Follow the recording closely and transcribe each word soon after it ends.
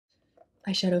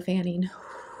eyeshadow fanning.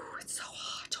 It's so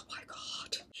hot, oh my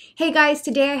god. Hey guys,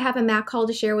 today I have a MAC haul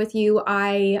to share with you.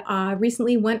 I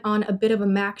recently went on a bit of a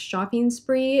MAC shopping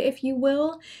spree, if you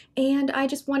will, and I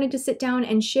just wanted to sit down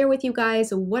and share with you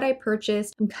guys what I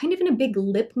purchased. I'm kind of in a big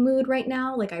lip mood right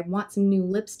now, like I want some new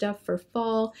lip stuff for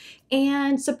fall,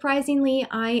 and surprisingly,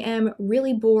 I am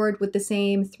really bored with the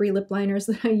same 3 lip liners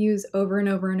that I use over and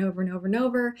over and over and over and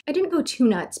over. I didn't go too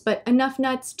nuts, but enough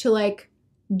nuts to like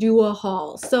do a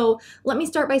haul. So let me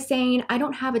start by saying I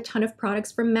don't have a ton of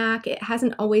products from MAC. It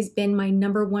hasn't always been my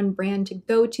 #1 brand to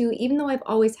go to, even though I've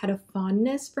always had a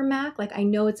fondness for MAC. Like I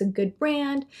know it's a good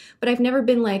brand, but I've never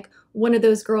been like one of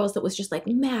those girls that was just like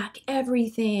MAC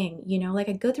everything, you know, like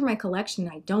I go through my collection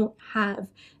and I don't have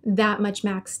that much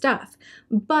MAC stuff.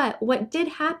 But what did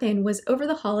happen was over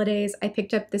the holidays, I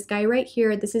picked up this guy right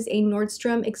here. This is a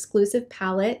Nordstrom exclusive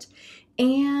palette,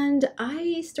 and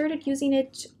I started using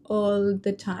it all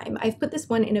the time. I've put this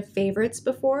one in a favorites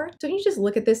before. Don't you just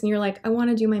look at this and you're like, I want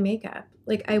to do my makeup.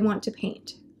 Like I want to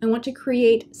paint. I want to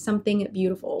create something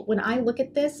beautiful. When I look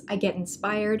at this, I get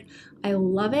inspired. I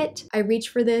love it. I reach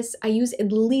for this. I use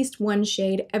at least one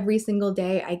shade every single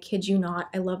day. I kid you not.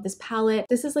 I love this palette.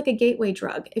 This is like a gateway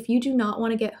drug. If you do not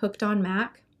want to get hooked on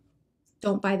MAC,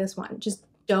 don't buy this one. Just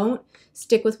don't.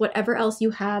 Stick with whatever else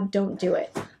you have. Don't do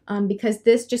it. Because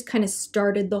this just kind of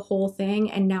started the whole thing,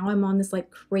 and now I'm on this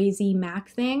like crazy MAC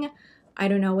thing. I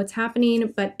don't know what's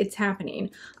happening, but it's happening.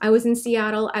 I was in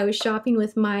Seattle. I was shopping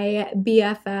with my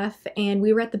BFF, and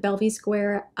we were at the Bellevue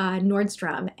Square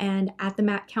Nordstrom, and at the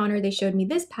MAC counter, they showed me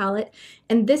this palette,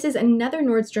 and this is another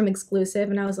Nordstrom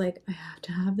exclusive, and I was like, I have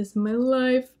to have this in my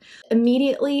life.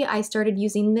 Immediately, I started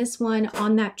using this one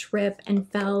on that trip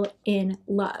and fell in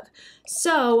love.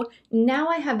 So now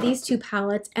I have these 2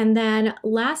 palettes, and then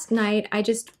last night,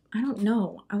 I don't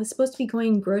know. I was supposed to be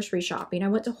going grocery shopping. I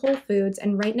went to Whole Foods,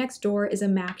 and right next door is a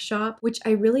MAC shop, which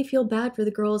I really feel bad for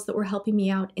the girls that were helping me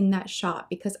out in that shop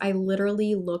because I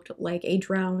literally looked like a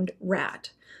drowned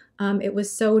rat. It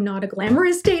was so not a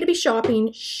glamorous day to be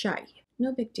shopping. Shy.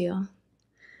 No big deal.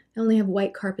 I only have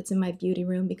white carpets in my beauty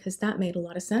room because that made a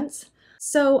lot of sense.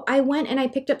 So I went and I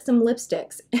picked up some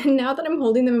lipsticks, and now that I'm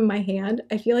holding them in my hand,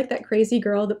 I feel like that crazy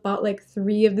girl that bought like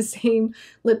 3 of the same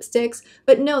lipsticks,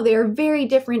 but no, they are very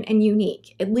different and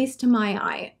unique, at least to my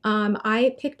eye.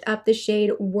 I picked up the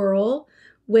shade Whirl,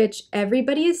 which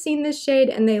everybody has seen this shade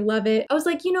and they love it. I was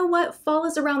like, you know what? Fall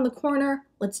is around the corner.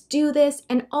 Let's do this.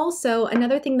 And also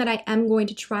another thing that I am going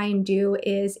to try and do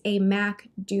is a MAC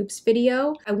dupes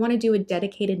video. I want to do a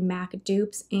dedicated MAC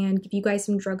dupes and give you guys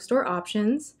some drugstore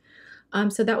options.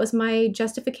 So that was my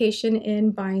justification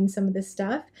in buying some of this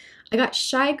stuff. I got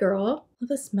Shy Girl. I love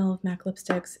the smell of MAC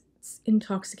lipsticks. It's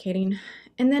intoxicating.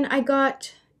 And then I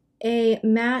got a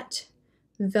matte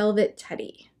velvet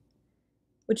teddy,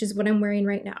 which is what I'm wearing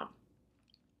right now,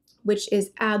 which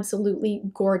is absolutely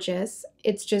gorgeous.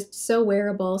 It's just so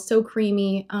wearable, so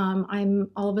creamy.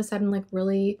 I'm all of a sudden like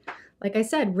really, like I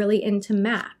said, really into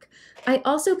MAC. I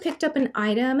also picked up an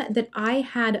item that I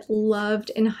had loved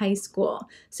in high school.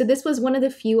 So this was one of the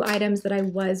few items that I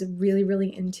was really,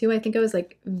 really into. I think I was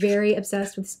like very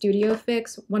obsessed with Studio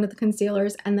Fix, one of the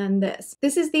concealers, and then this.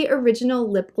 This is the original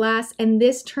lip gloss, and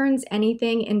this turns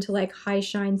anything into like high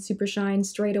shine, super shine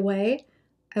straight away.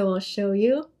 I will show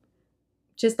you.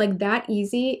 Just like that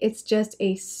easy. It's just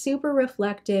a super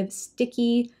reflective,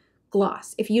 sticky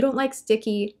gloss. If you don't like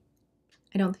sticky,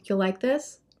 I don't think you'll like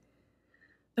this.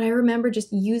 But I remember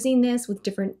just using this with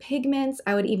different pigments.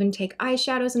 I would even take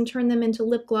eyeshadows and turn them into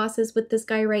lip glosses with this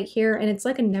guy right here. And it's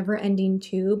like a never-ending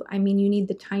tube. I mean, you need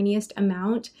the tiniest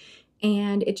amount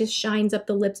and it just shines up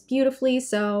the lips beautifully.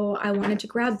 So I wanted to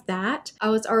grab that. I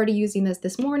was already using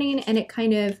this morning and it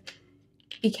kind of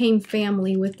became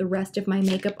family with the rest of my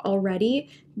makeup already.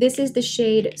 This is the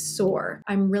shade Soar.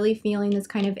 I'm really feeling this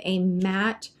kind of a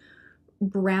matte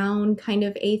brown kind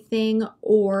of a thing,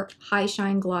 or high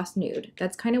shine gloss nude.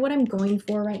 That's kind of what I'm going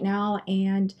for right now,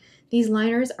 and these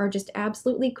liners are just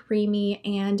absolutely creamy,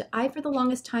 and I for the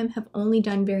longest time have only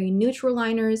done very neutral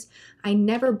liners. I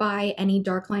never buy any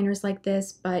dark liners like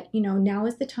this, but you know, now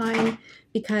is the time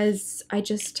because I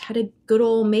just had a good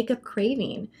old makeup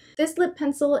craving. This lip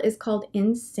pencil is called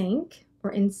In Synch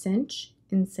or In Synch.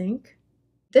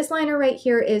 This liner right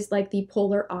here is like the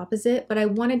polar opposite, but I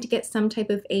wanted to get some type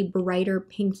of a brighter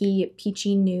pinky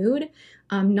peachy nude,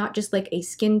 not just like a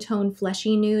skin tone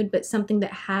fleshy nude, but something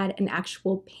that had an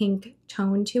actual pink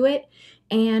tone to it.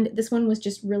 and this one was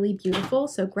just really beautiful,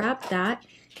 so grab that.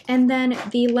 And then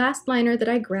the last liner that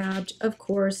I grabbed, of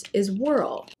course, is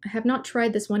Whirl. I have not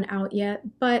tried this one out yet,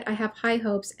 but I have high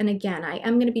hopes. And again, I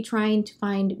am going to be trying to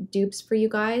find dupes for you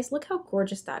guys. Look how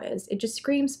gorgeous that is. It just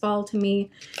screams fall to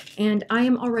me. And I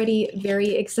am already very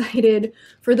excited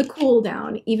for the cool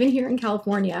down. Even here in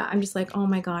California, I'm just like, oh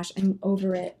my gosh, I'm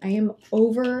over it. I am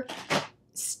over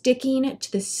sticking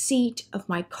to the seat of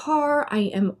my car. I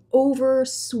am over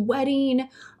sweating.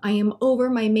 I am over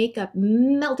my makeup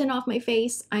melting off my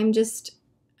face. I'm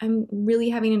really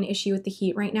having an issue with the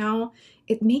heat right now.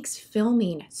 It makes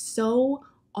filming so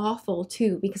awful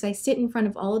too, because I sit in front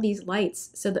of all of these lights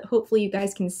so that hopefully you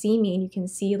guys can see me and you can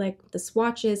see like the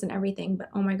swatches and everything, but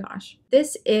oh my gosh.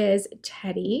 This is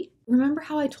Tati. Remember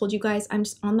how I told you guys I'm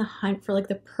just on the hunt for like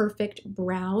the perfect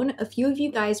brown? A few of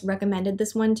you guys recommended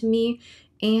this one to me,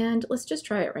 and let's just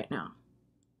try it right now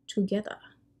together.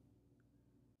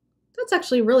 That's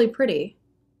actually really pretty.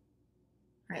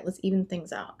 All right, let's even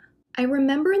things out. I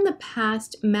remember in the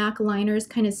past MAC liners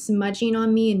kind of smudging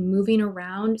on me and moving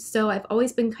around, so I've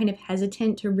always been kind of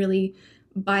hesitant to really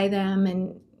buy them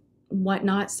and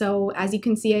whatnot. So as you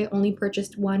can see, I only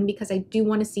purchased one because I do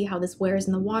want to see how this wears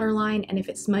in the waterline and if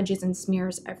it smudges and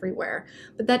smears everywhere.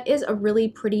 But that is a really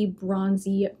pretty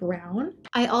bronzy brown.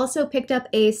 I also picked up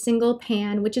a single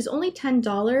pan, which is only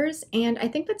 $10, and I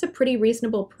think that's a pretty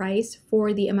reasonable price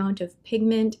for the amount of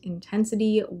pigment,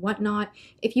 intensity, whatnot.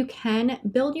 If you can,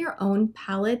 build your own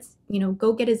palettes. You know,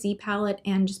 go get a Z palette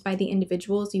and just buy the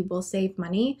individuals, you will save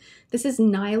money. This is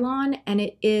Nylon, and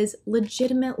it is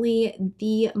legitimately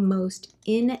the most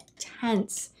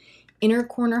intense inner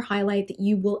corner highlight that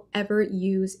you will ever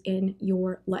use in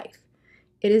your life.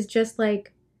 It is just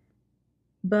like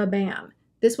ba-bam.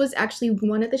 This was actually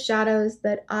one of the shadows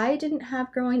that I didn't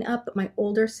have growing up, but my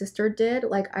older sister did.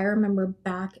 Like, I remember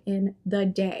back in the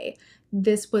day,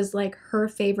 this was like her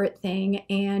favorite thing,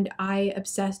 and I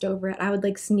obsessed over it. I would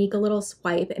like sneak a little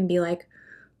swipe and be like,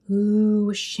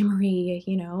 ooh, shimmery,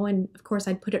 you know, and of course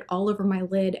I'd put it all over my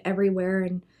lid everywhere,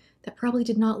 and that probably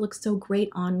did not look so great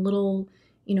on little,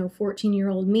 you know,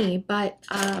 14-year-old me, but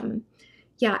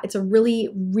yeah, it's a really,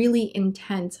 really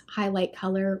intense highlight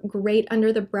color. Great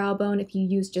under the brow bone if you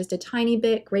use just a tiny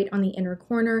bit. Great on the inner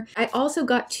corner. I also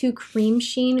got 2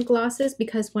 Cremesheen glosses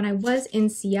because when I was in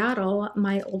Seattle,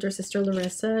 my older sister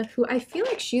Larissa, who I feel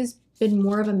like she's been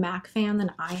more of a MAC fan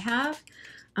than I have,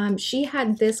 she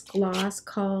had this gloss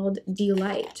called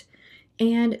Deelight.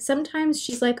 And sometimes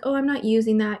she's like, oh, I'm not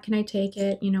using that. Can I take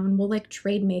it? You know, and we'll like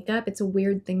trade makeup. It's a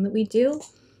weird thing that we do.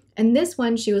 And this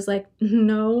one, she was like,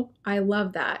 no, I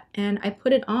love that. And I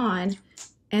put it on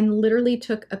and literally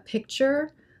took a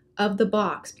picture of the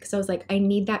box because I was like, I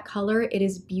need that color. It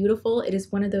is beautiful. It is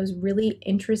one of those really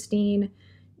interesting,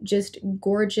 just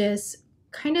gorgeous,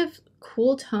 kind of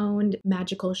cool toned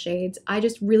magical shades. I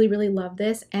just really, really love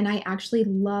this. And I actually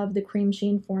love the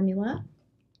Cremesheen formula.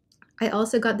 I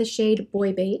also got the shade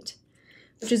Boy Bait,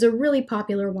 which is a really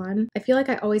popular one. I feel like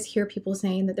I always hear people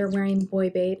saying that they're wearing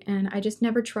Boy Bait, and I just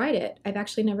never tried it. I've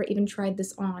actually never even tried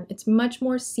this on. It's much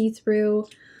more see-through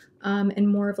and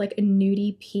more of like a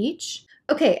nudie peach.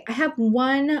 Okay, I have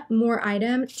one more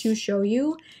item to show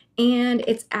you, and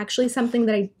it's actually something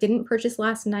that I didn't purchase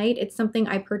last night. It's something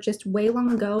I purchased way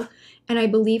long ago, and I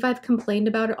believe I've complained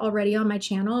about it already on my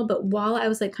channel, but while I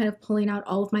was like kind of pulling out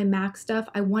all of my MAC stuff,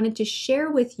 I wanted to share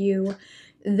with you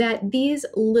that these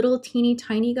little teeny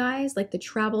tiny guys, like the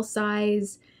travel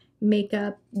size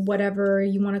makeup, whatever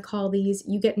you want to call these,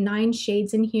 you get 9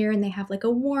 shades in here, and they have like a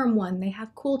warm one, they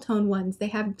have cool tone ones, they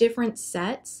have different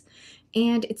sets,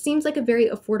 and it seems like a very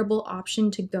affordable option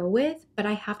to go with, but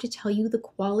I have to tell you, the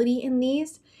quality in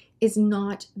these is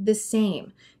not the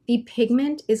same. The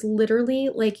pigment is literally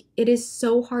like, it is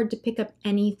so hard to pick up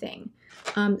anything.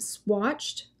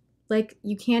 Swatched, like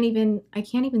I can't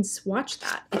even swatch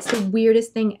that. It's the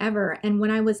weirdest thing ever. And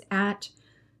when I was at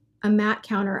a matte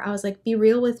counter, I was like, be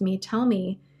real with me. Tell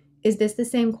me, is this the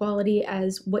same quality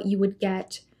as what you would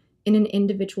get in an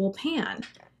individual pan?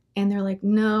 And they're like,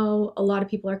 no, a lot of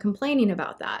people are complaining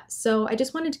about that. So I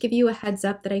just wanted to give you a heads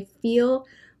up that I feel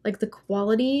like the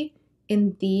quality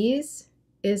in these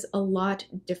is a lot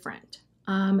different.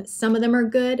 Some of them are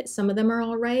good, some of them are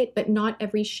all right, but not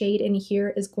every shade in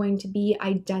here is going to be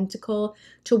identical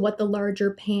to what the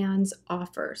larger pans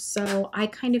offer. So I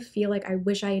kind of feel like I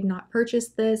wish I had not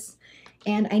purchased this,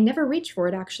 and I never reach for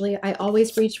it actually. I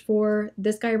always reach for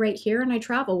this guy right here and I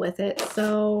travel with it.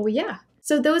 So yeah,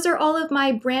 So those are all of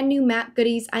my brand new MAC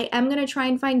goodies. I am going to try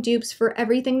and find dupes for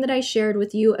everything that I shared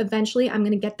with you. Eventually, I'm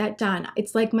going to get that done.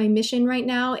 It's like my mission right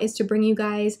now is to bring you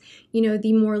guys, you know,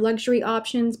 the more luxury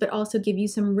options, but also give you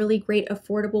some really great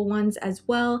affordable ones as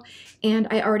well. And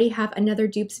I already have another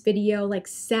dupes video like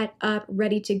set up,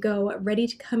 ready to go, ready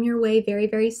to come your way very,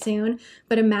 very soon.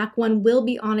 But a MAC one will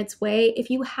be on its way.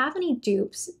 If you have any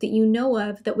dupes that you know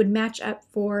of that would match up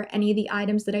for any of the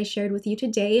items that I shared with you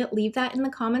today, leave that in the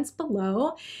comments below.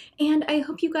 And I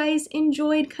hope you guys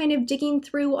enjoyed kind of digging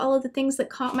through all of the things that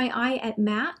caught my eye at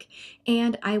MAC.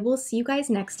 And I will see you guys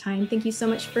next time. Thank you so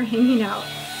much for hanging out.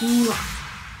 Mwah.